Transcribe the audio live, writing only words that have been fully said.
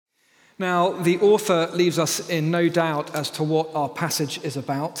Now, the author leaves us in no doubt as to what our passage is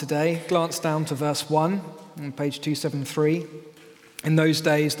about today. Glance down to verse 1 on page 273. In those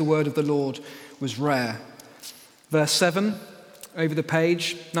days, the word of the Lord was rare. Verse 7, over the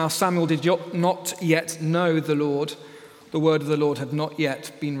page. Now Samuel did not yet know the Lord. The word of the Lord had not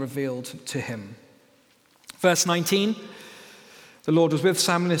yet been revealed to him. Verse 19, the Lord was with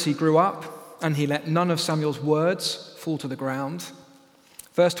Samuel as he grew up, and he let none of Samuel's words fall to the ground.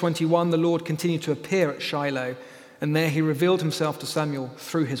 Verse 21, the Lord continued to appear at Shiloh, and there he revealed himself to Samuel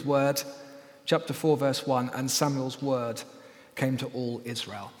through his word. Chapter 4, verse 1, and Samuel's word came to all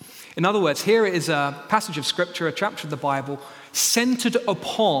Israel. In other words, here is a passage of Scripture, a chapter of the Bible, centered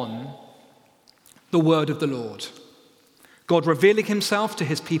upon the word of the Lord. God revealing himself to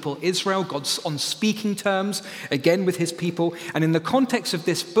his people Israel, God's on speaking terms again with his people. And in the context of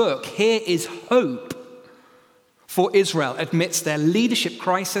this book, here is hope for Israel amidst their leadership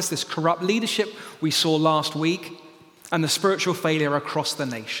crisis, this corrupt leadership we saw last week, and the spiritual failure across the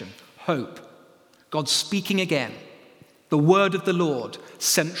nation. Hope. God speaking again. The word of the Lord,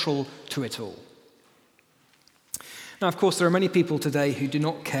 central to it all. Now, of course, there are many people today who do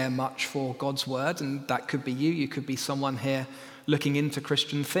not care much for God's word, and that could be you. You could be someone here looking into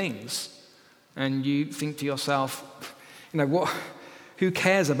Christian things, and you think to yourself, who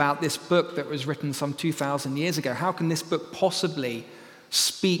cares about this book that was written some 2,000 years ago? How can this book possibly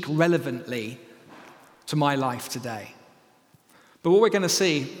speak relevantly to my life today? But what we're going to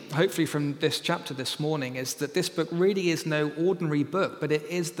see, hopefully from this chapter this morning, is that this book really is no ordinary book, but it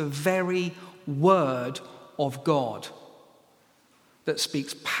is the very word of God that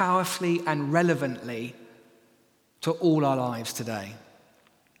speaks powerfully and relevantly to all our lives today.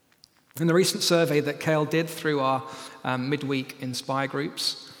 In the recent survey that Kale did through our midweek Inspire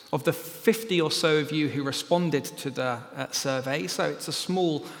groups, of the 50 or so of you who responded to the survey, so it's a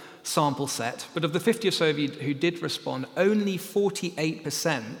small sample set, but of the 50 or so of you who did respond, only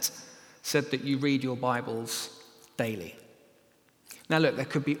 48% said that you read your Bibles daily. Now look, there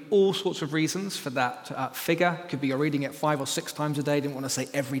could be all sorts of reasons for that figure. It could be you're reading it 5 or 6 times a day. Didn't want to say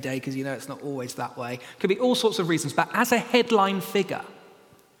every day because it's not always that way. It could be all sorts of reasons, but as a headline figure,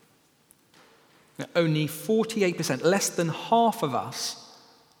 only 48%, less than half of us,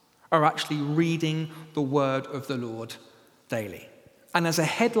 are actually reading the word of the Lord daily. And as a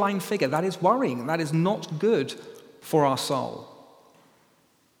headline figure, that is worrying. That is not good for our soul,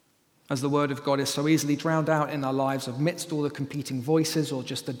 as the word of God is so easily drowned out in our lives amidst all the competing voices or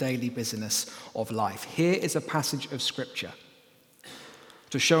just the daily busyness of life. Here is a passage of Scripture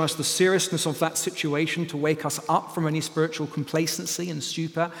to show us the seriousness of that situation, to wake us up from any spiritual complacency and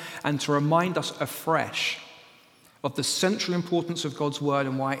stupor, and to remind us afresh of the central importance of God's word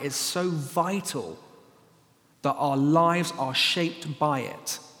and why it is so vital that our lives are shaped by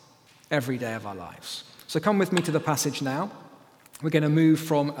it every day of our lives. So come with me to the passage now. We're going to move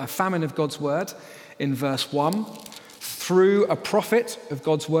from a famine of God's word in verse 1 through a prophet of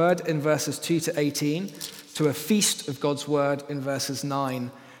God's word in verses 2 to 18 to a feast of God's word in verses 9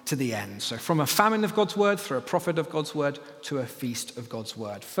 to the end. So from a famine of God's word through a prophet of God's word to a feast of God's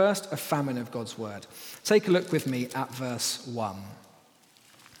word. First, a famine of God's word. Take a look with me at verse 1.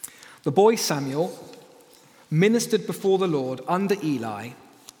 The boy Samuel ministered before the Lord under Eli.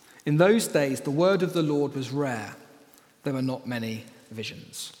 In those days, the word of the Lord was rare. There were not many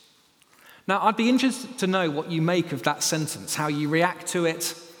visions. Now, I'd be interested to know what you make of that sentence, how you react to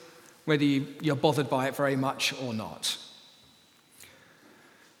it, whether you're bothered by it very much or not.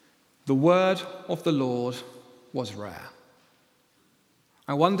 The word of the Lord was rare.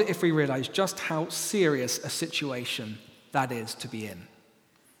 I wonder if we realize just how serious a situation that is to be in.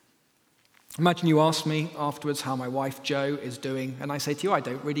 Imagine you ask me afterwards how my wife Jo is doing, and I say to you, I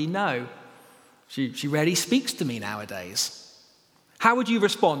don't really know. She rarely speaks to me nowadays. How would you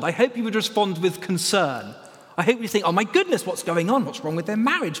respond? I hope you would respond with concern. I hope you think, oh my goodness, what's going on? What's wrong with their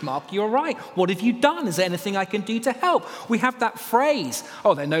marriage, Mark? You're right. What have you done? Is there anything I can do to help? We have that phrase,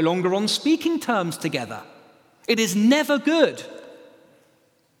 oh, they're no longer on speaking terms together. It is never good.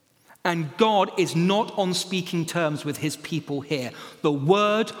 And God is not on speaking terms with his people here. The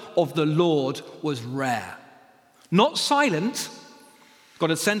word of the Lord was rare. Not silent. God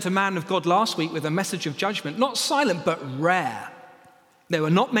had sent a man of God last week with a message of judgment. Not silent, but rare. There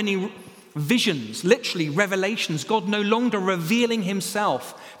were not many visions, literally revelations. God no longer revealing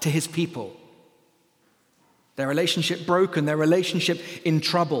himself to his people. Their relationship broken, their relationship in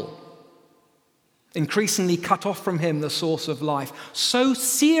trouble. Increasingly cut off from him, the source of life. So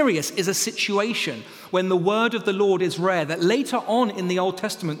serious is a situation when the word of the Lord is rare that later on in the Old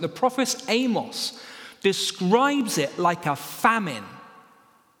Testament, the prophet Amos describes it like a famine.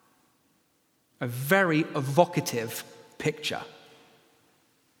 a very evocative picture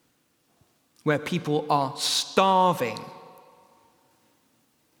where people are starving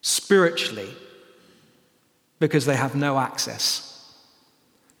spiritually because they have no access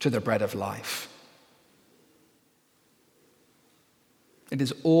to the bread of life. It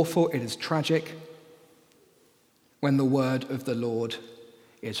is awful, it is tragic when the word of the Lord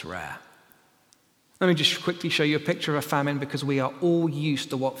is rare. Let me just quickly show you a picture of a famine, because we are all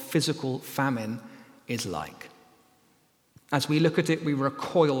used to what physical famine is like. As we look at it, we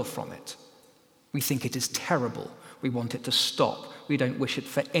recoil from it. We think it is terrible. We want it to stop. We don't wish it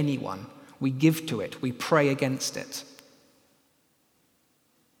for anyone. We give to it. We pray against it.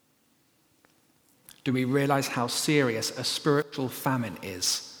 Do we realize how serious a spiritual famine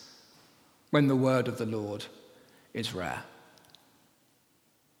is when the word of the Lord is rare?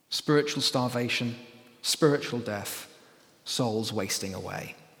 Spiritual starvation, spiritual death, souls wasting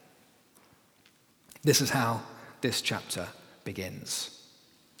away. This is how this chapter begins.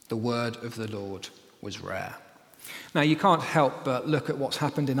 The word of the Lord was rare. Now, you can't help but look at what's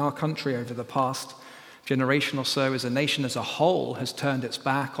happened in our country over the past generation or so, as a nation as a whole has turned its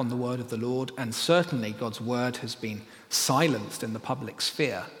back on the word of the Lord, and certainly God's word has been silenced in the public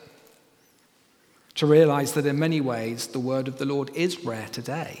sphere. To realize that in many ways the word of the Lord is rare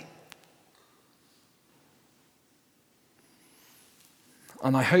today.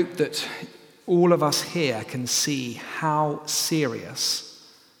 And I hope that all of us here can see how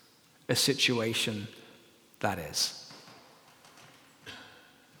serious a situation that is.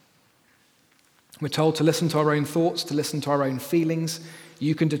 We're told to listen to our own thoughts, to listen to our own feelings.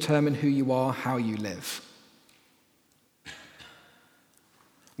 You can determine who you are, how you live.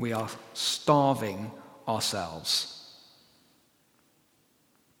 We are starving ourselves.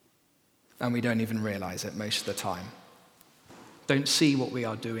 And we don't even realize it most of the time. Don't see what we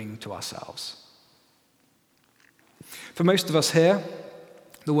are doing to ourselves. For most of us here,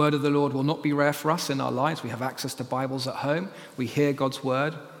 the word of the Lord will not be rare for us in our lives. We have access to Bibles at home. We hear God's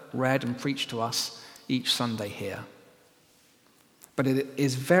word read and preached to us each Sunday here. But it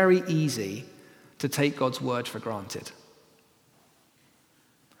is very easy to take God's word for granted.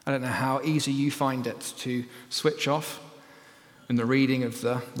 I don't know how easy you find it to switch off in the reading of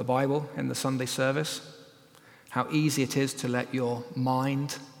the Bible in the Sunday service. How easy it is to let your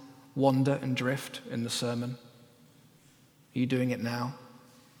mind wander and drift in the sermon. Are you doing it now?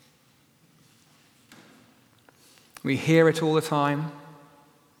 We hear it all the time.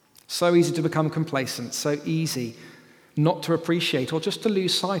 So easy to become complacent, so easy not to appreciate or just to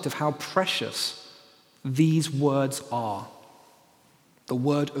lose sight of how precious these words are. The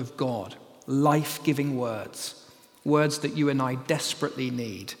word of God, life-giving words, words that you and I desperately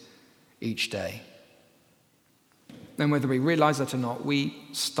need each day. And whether we realize that or not, we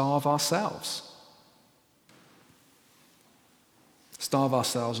starve ourselves. Starve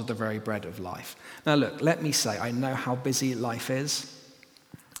ourselves of the very bread of life. Now look, let me say, I know how busy life is.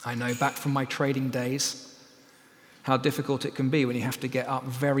 I know back from my trading days how difficult it can be when you have to get up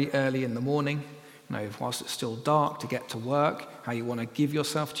very early in the morning, whilst it's still dark, to get to work, how you want to give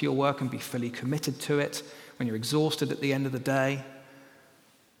yourself to your work and be fully committed to it, when you're exhausted at the end of the day,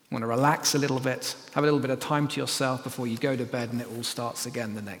 you want to relax a little bit, have a little bit of time to yourself before you go to bed and it all starts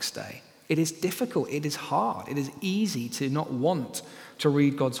again the next day. It is difficult, it is hard, it is easy to not want to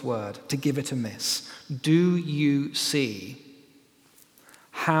read God's word, to give it a miss. Do you see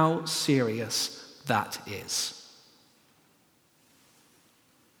how serious that is?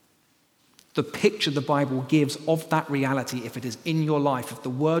 The picture the Bible gives of that reality, if it is in your life, if the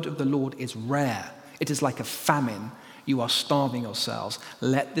word of the Lord is rare, it is like a famine, you are starving yourselves.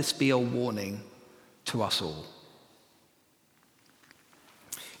 Let this be a warning to us all.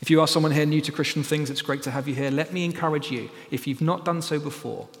 If you are someone here new to Christian things, it's great to have you here. Let me encourage you, if you've not done so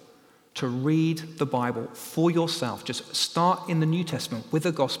before, to read the Bible for yourself. Just start in the New Testament with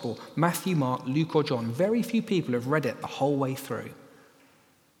the Gospel, Matthew, Mark, Luke, or John. Very few people have read it the whole way through.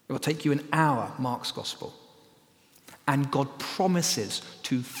 It will take you an hour, Mark's Gospel. And God promises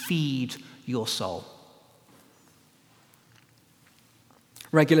to feed your soul.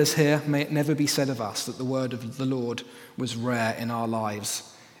 Regulars here, may it never be said of us that the word of the Lord was rare in our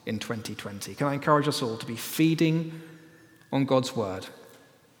lives in 2020. Can I encourage us all to be feeding on God's word?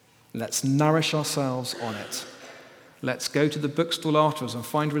 Let's nourish ourselves on it. Let's go to the bookstall afterwards and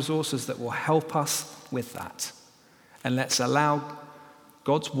find resources that will help us with that. And let's allow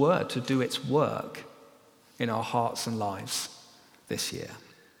God's word to do its work in our hearts and lives this year.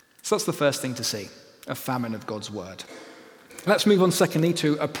 So that's the first thing to see, a famine of God's word. Let's move on secondly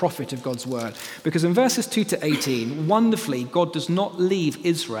to a prophet of God's word, because in verses 2 to 18, wonderfully, God does not leave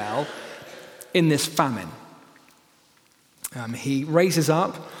Israel in this famine. He raises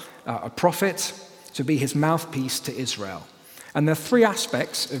up a prophet to be his mouthpiece to Israel. And there are three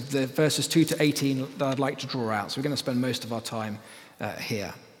aspects of the verses 2 to 18 that I'd like to draw out. So we're going to spend most of our time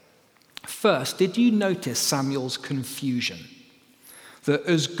here. First, did you notice Samuel's confusion? That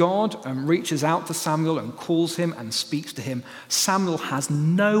as God reaches out to Samuel and calls him and speaks to him, Samuel has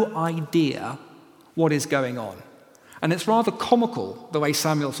no idea what is going on. And it's rather comical the way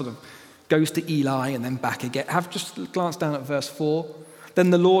Samuel sort of goes to Eli and then back again. Have just glanced down at verse 4. Then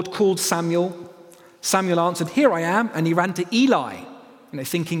the Lord called Samuel. Samuel answered, "Here I am," and he ran to Eli,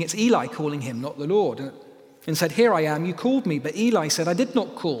 thinking it's Eli calling him, not the Lord, and said, "Here I am, you called me." But Eli said, "I did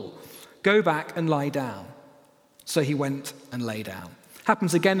not call. Go back and lie down." So he went and lay down.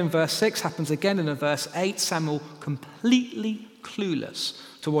 Happens again in verse 6, happens again in verse 8. Samuel completely clueless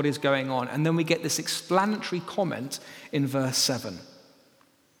to what is going on. And then we get this explanatory comment in verse 7.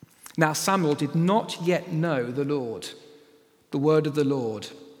 Now Samuel did not yet know the Lord. The word of the Lord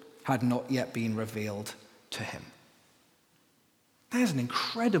had not yet been revealed to him. There's an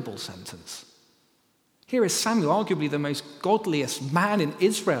incredible sentence. Here is Samuel, arguably the most godliest man in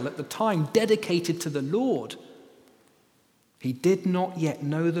Israel at the time, dedicated to the Lord. He did not yet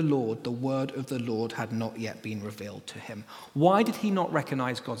know the Lord. The word of the Lord had not yet been revealed to him. Why did he not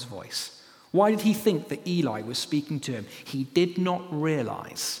recognize God's voice? Why did he think that Eli was speaking to him? He did not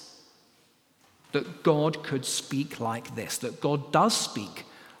realize that God could speak like this, that God does speak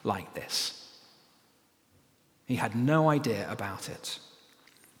like this. He had no idea about it.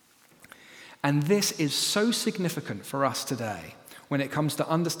 And this is so significant for us today when it comes to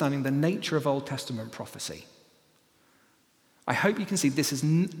understanding the nature of Old Testament prophecy. I hope you can see this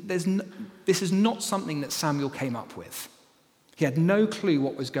is not something that Samuel came up with. He had no clue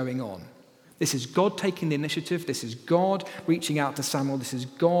what was going on. This is God taking the initiative. This is God reaching out to Samuel. This is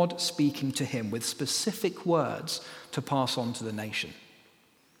God speaking to him with specific words to pass on to the nation.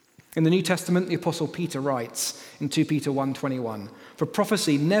 In the New Testament, the Apostle Peter writes in 2 Peter 1:21, "For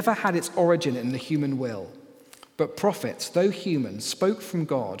prophecy never had its origin in the human will, but prophets, though human, spoke from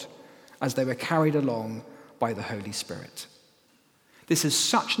God as they were carried along by the Holy Spirit." This is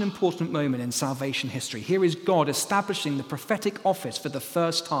such an important moment in salvation history. Here is God establishing the prophetic office for the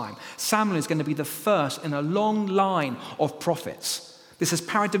first time. Samuel is going to be the first in a long line of prophets. This is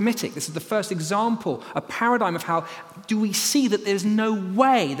paradigmatic. This is the first example, a paradigm of how do we see that there's no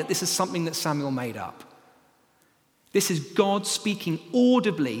way that this is something that Samuel made up. This is God speaking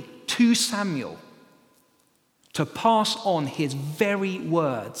audibly to Samuel to pass on his very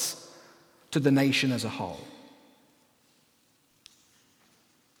words to the nation as a whole.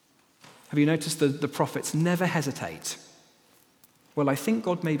 Have you noticed the prophets never hesitate? Well, I think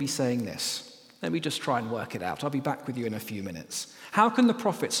God may be saying this. Let me just try and work it out. I'll be back with you in a few minutes. How can the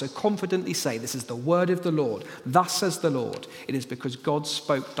prophets so confidently say, "This is the word of the Lord, thus says the Lord"? It is because God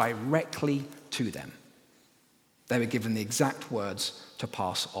spoke directly to them. They were given the exact words to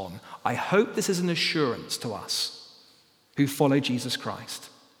pass on. I hope this is an assurance to us who follow Jesus Christ.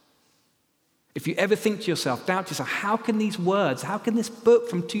 If you ever think to yourself, doubt yourself, how can these words, how can this book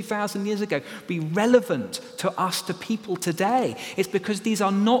from 2,000 years ago be relevant to us, to people today? It's because these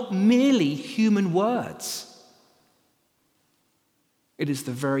are not merely human words. It is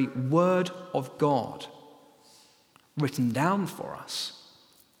the very word of God written down for us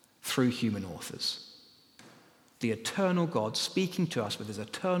through human authors. The eternal God speaking to us with his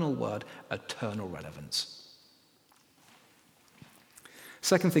eternal word, eternal relevance.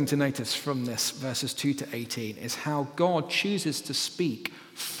 Second thing to notice from this, verses 2 to 18, is how God chooses to speak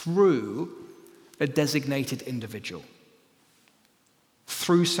through a designated individual.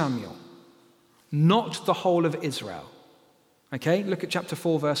 Through Samuel. Not the whole of Israel. Okay, look at chapter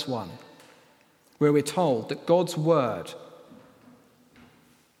 4, verse 1, where we're told that God's word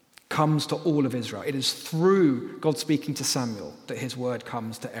comes to all of Israel. It is through God speaking to Samuel that his word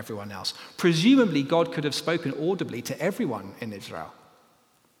comes to everyone else. Presumably, God could have spoken audibly to everyone in Israel.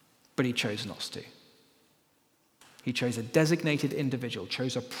 But he chose not to. He chose a designated individual,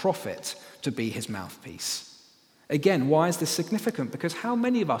 chose a prophet to be his mouthpiece. Again, why is this significant? Because how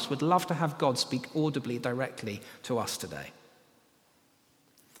many of us would love to have God speak audibly, directly to us today?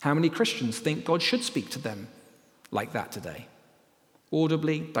 How many Christians think God should speak to them like that today?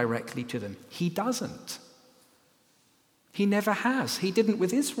 Audibly, directly to them. He doesn't. He never has. He didn't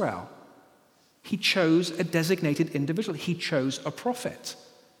with Israel. He chose a designated individual. He chose a prophet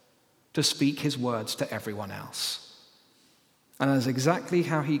to speak his words to everyone else. And that is exactly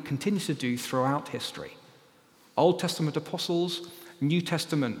how he continues to do throughout history. Old Testament apostles, Old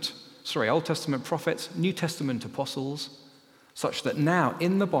Testament prophets, New Testament apostles, such that now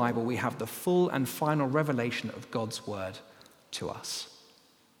in the Bible we have the full and final revelation of God's word to us.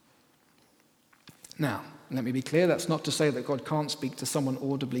 Now, let me be clear, that's not to say that God can't speak to someone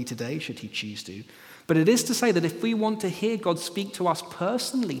audibly today, should he choose to. But it is to say that if we want to hear God speak to us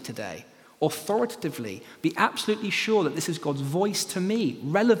personally today, authoritatively, be absolutely sure that this is God's voice to me,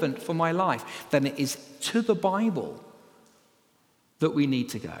 relevant for my life, then it is to the Bible that we need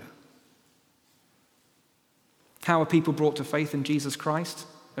to go. How are people brought to faith in Jesus Christ?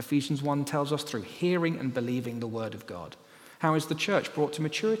 Ephesians 1 tells us through hearing and believing the word of God. How is the church brought to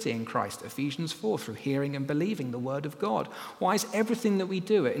maturity in Christ? Ephesians 4, through hearing and believing the word of God. Why is everything that we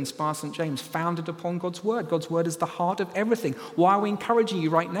do at Inspire St. James founded upon God's word? God's word is the heart of everything. Why are we encouraging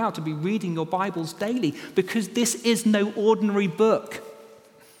you right now to be reading your Bibles daily? Because this is no ordinary book.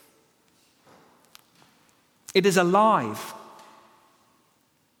 It is alive.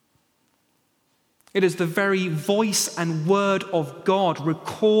 It is the very voice and word of God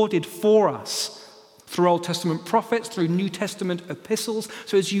recorded for us through Old Testament prophets, through New Testament epistles.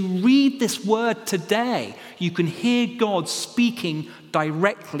 So as you read this word today, you can hear God speaking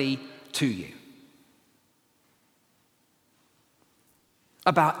directly to you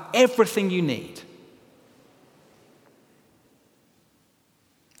about everything you need.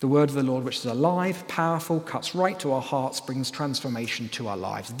 The word of the Lord, which is alive, powerful, cuts right to our hearts, brings transformation to our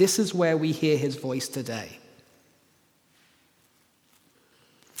lives. This is where we hear his voice today.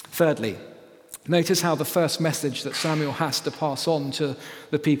 Thirdly, notice how the first message that Samuel has to pass on to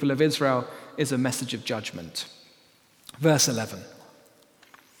the people of Israel is a message of judgment. Verse 11.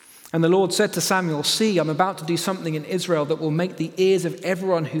 And the Lord said to Samuel, "See, I'm about to do something in Israel that will make the ears of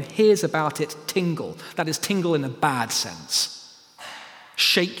everyone who hears about it tingle." That is, tingle in a bad sense.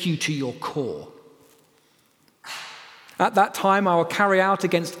 Shake you to your core. At that time, I will carry out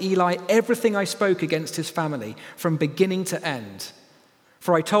against Eli everything I spoke against his family, from beginning to end.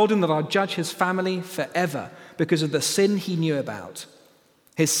 For I told him that I'd judge his family forever because of the sin he knew about.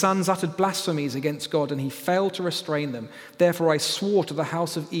 His sons uttered blasphemies against God, and he failed to restrain them. Therefore I swore to the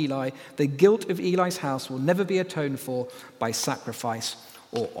house of Eli, the guilt of Eli's house will never be atoned for by sacrifice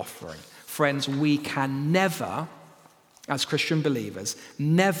or offering. Friends, we can never, as Christian believers,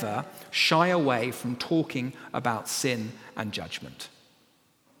 never shy away from talking about sin and judgment.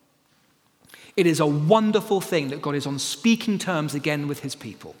 It is a wonderful thing that God is on speaking terms again with his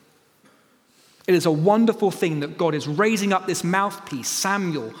people. It is a wonderful thing that God is raising up this mouthpiece,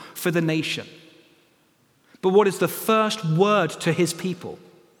 Samuel, for the nation. But what is the first word to his people?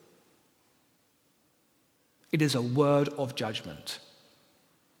 It is a word of judgment.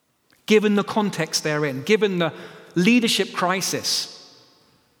 Given the context they're in, given the leadership crisis,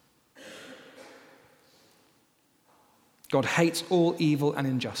 God hates all evil and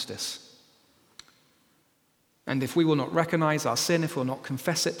injustice. And if we will not recognize our sin, if we will not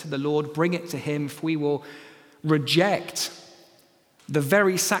confess it to the Lord, bring it to him, if we will reject the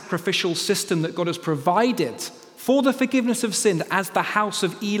very sacrificial system that God has provided for the forgiveness of sin, as the house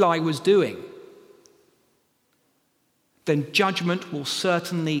of Eli was doing, then judgment will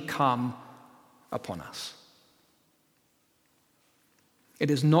certainly come upon us. It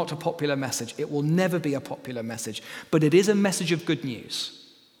is not a popular message. It will never be a popular message, but it is a message of good news.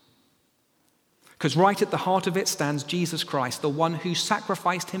 Because right at the heart of it stands Jesus Christ, the one who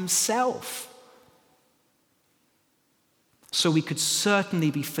sacrificed himself so we could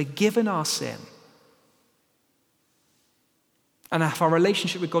certainly be forgiven our sin and have our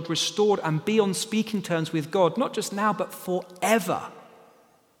relationship with God restored and be on speaking terms with God, not just now, but forever.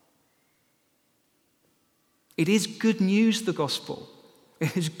 It is good news, the gospel.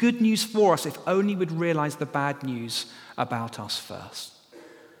 It is good news for us if only we'd realize the bad news about us first.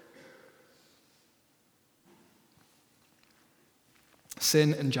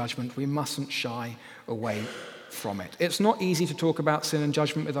 Sin and judgment, we mustn't shy away from it. It's not easy to talk about sin and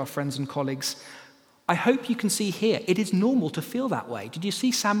judgment with our friends and colleagues. I hope you can see here, it is normal to feel that way. Did you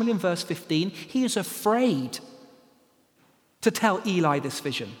see Samuel in verse 15? He is afraid to tell Eli this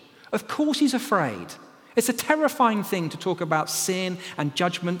vision. Of course he's afraid. It's a terrifying thing to talk about sin and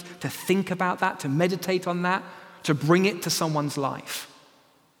judgment, to think about that, to meditate on that, to bring it to someone's life.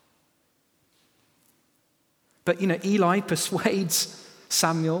 But Eli persuades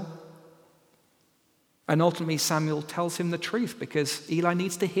Samuel, and ultimately Samuel tells him the truth because Eli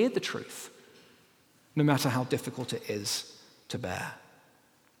needs to hear the truth, no matter how difficult it is to bear.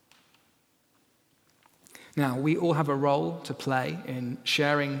 Now, we all have a role to play in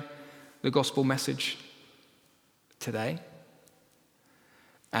sharing the gospel message today.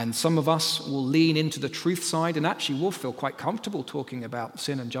 And some of us will lean into the truth side and actually will feel quite comfortable talking about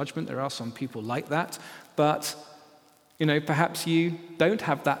sin and judgment. There are some people like that. But Perhaps you don't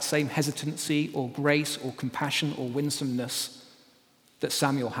have that same hesitancy or grace or compassion or winsomeness that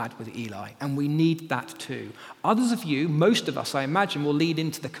Samuel had with Eli, and we need that too. Others of you, most of us, I imagine, will lead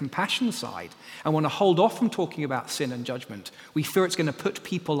into the compassion side and want to hold off from talking about sin and judgment. We fear it's going to put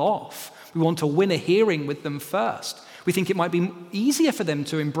people off. We want to win a hearing with them first. We think it might be easier for them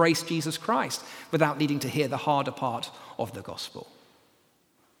to embrace Jesus Christ without needing to hear the harder part of the gospel.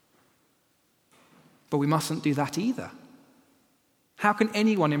 But we mustn't do that either. How can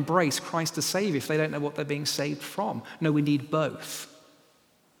anyone embrace Christ as Savior if they don't know what they're being saved from? No, we need both.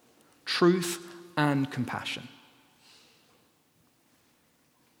 Truth and compassion.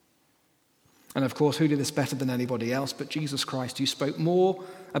 And of course, who did this better than anybody else but Jesus Christ, who spoke more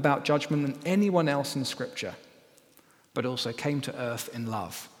about judgment than anyone else in Scripture, but also came to earth in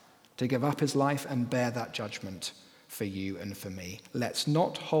love to give up his life and bear that judgment for you and for me. Let's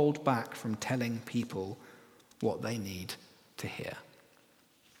not hold back from telling people what they need to hear.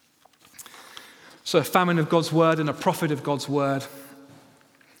 So a famine of God's word and a prophet of God's word.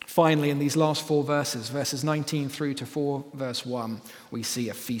 Finally, in these last four verses 19 through to 4 verse 1, we see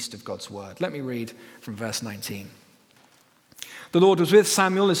a feast of God's word. Let me read from verse 19. The Lord was with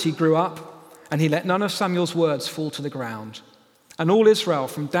Samuel as he grew up, and he let none of Samuel's words fall to the ground. And all Israel,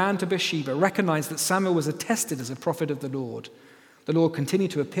 from Dan to Beersheba, recognized that Samuel was attested as a prophet of the Lord. The Lord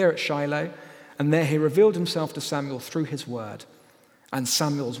continued to appear at Shiloh, and there he revealed himself to Samuel through his word. And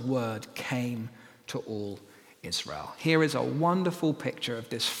Samuel's word came to all Israel. Here is a wonderful picture of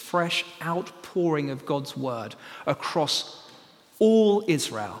this fresh outpouring of God's word across all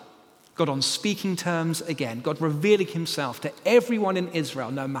Israel. God on speaking terms again, God revealing himself to everyone in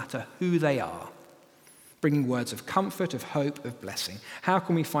Israel, no matter who they are, bringing words of comfort, of hope, of blessing. How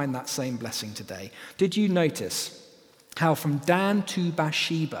can we find that same blessing today? Did you notice how from Dan to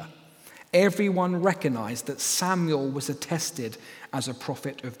Bathsheba, everyone recognized that Samuel was attested as a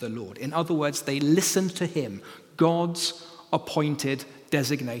prophet of the Lord? In other words, they listened to him, God's appointed,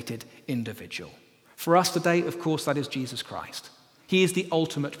 designated individual. For us today, of course, that is Jesus Christ. He is the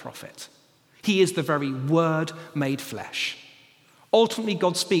ultimate prophet. He is the very word made flesh. Ultimately,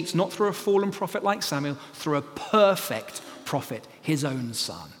 God speaks not through a fallen prophet like Samuel, through a perfect prophet, his own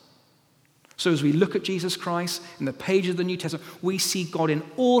son. So as we look at Jesus Christ in the pages of the New Testament, we see God in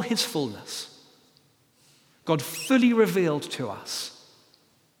all his fullness. God fully revealed to us.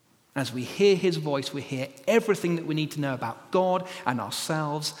 As we hear his voice, we hear everything that we need to know about God and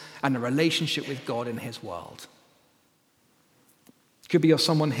ourselves and the relationship with God in his world. Could be you're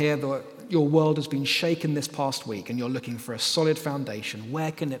someone here that your world has been shaken this past week and you're looking for a solid foundation.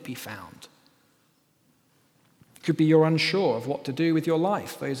 Where can it be found? Could be you're unsure of what to do with your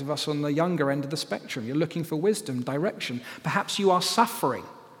life. Those of us on the younger end of the spectrum, you're looking for wisdom, direction. Perhaps you are suffering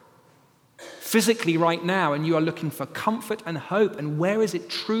physically right now and you are looking for comfort and hope. And where is it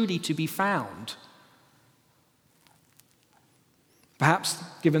truly to be found? Perhaps,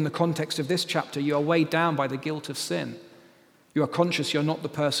 given the context of this chapter, you are weighed down by the guilt of sin. You are conscious you're not the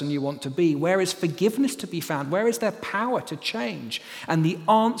person you want to be. Where is forgiveness to be found? Where is there power to change? And the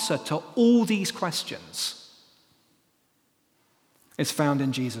answer to all these questions is found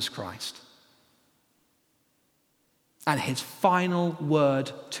in Jesus Christ and his final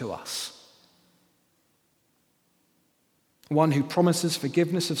word to us. One who promises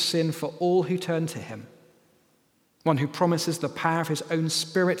forgiveness of sin for all who turn to him. One who promises the power of his own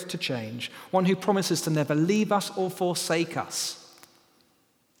Spirit to change. One who promises to never leave us or forsake us,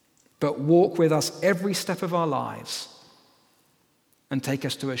 but walk with us every step of our lives and take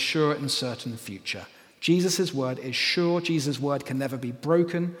us to a sure and certain future. Jesus' word is sure. Jesus' word can never be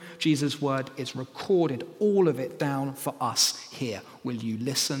broken. Jesus' word is recorded, all of it down for us here. Will you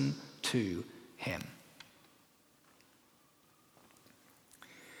listen to him?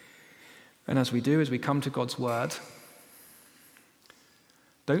 And as we do, as we come to God's word,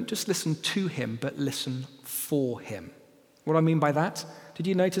 don't just listen to him, but listen for him. What do I mean by that? Did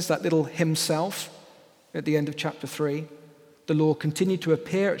you notice that little himself at the end of chapter 3? The Lord continued to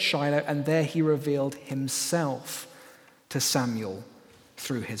appear at Shiloh, and there he revealed himself to Samuel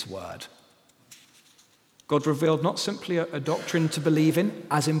through his word. God revealed not simply a doctrine to believe in,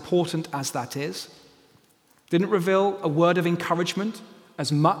 as important as that is. Didn't reveal a word of encouragement,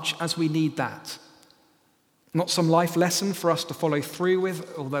 as much as we need that. Not some life lesson for us to follow through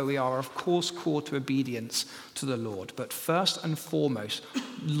with, although we are, of course, called to obedience to the Lord. But first and foremost,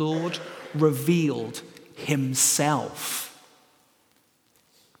 Lord revealed himself.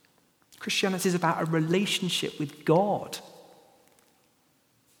 Christianity is about a relationship with God.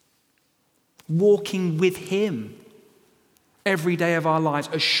 Walking with him every day of our lives,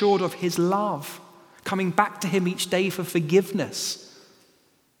 assured of his love, coming back to him each day for forgiveness,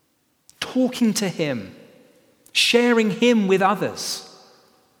 talking to him, sharing him with others.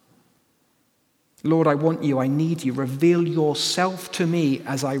 Lord, I want you, I need you. Reveal yourself to me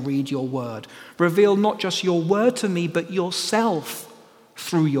as I read your word. Reveal not just your word to me, but yourself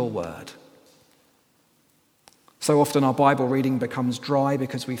through your word. So often our Bible reading becomes dry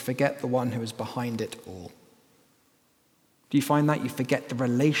because we forget the one who is behind it all. Do you find that? You forget the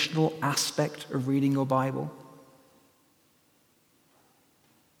relational aspect of reading your Bible?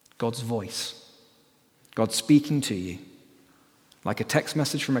 God's voice. God speaking to you. Like a text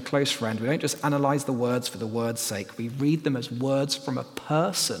message from a close friend, we don't just analyze the words for the word's sake. We read them as words from a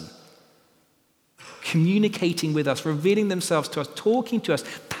person, communicating with us, revealing themselves to us, talking to us.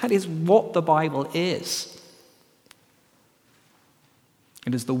 That is what the Bible is.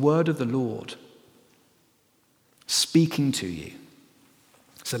 It is the word of the Lord speaking to you.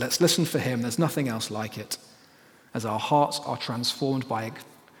 So let's listen for him. There's nothing else like it. As our hearts are transformed by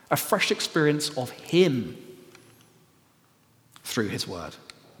a fresh experience of him through his word.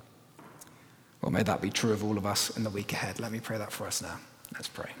 Well, may that be true of all of us in the week ahead. Let me pray that for us now. Let's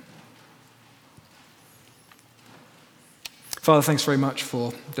pray. Father, thanks very much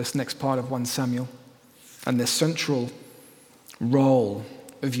for this next part of 1 Samuel and this central role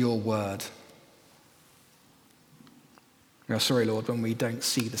of your word. We are sorry, Lord, when we don't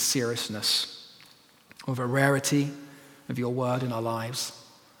see the seriousness of a rarity of your word in our lives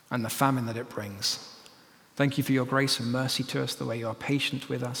and the famine that it brings. Thank you for your grace and mercy to us, the way you are patient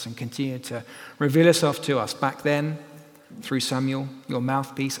with us and continue to reveal yourself to us back then through Samuel, your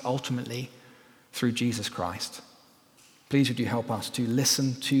mouthpiece, ultimately through Jesus Christ. Please would you help us to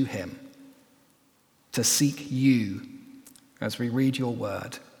listen to him, to seek you as we read your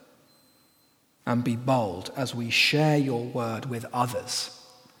word, and be bold as we share your word with others,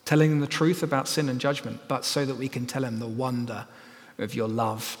 telling them the truth about sin and judgment, but so that we can tell them the wonder of your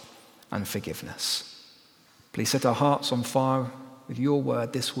love and forgiveness. Please set our hearts on fire with your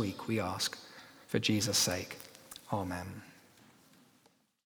word this week, we ask, for Jesus' sake. Amen.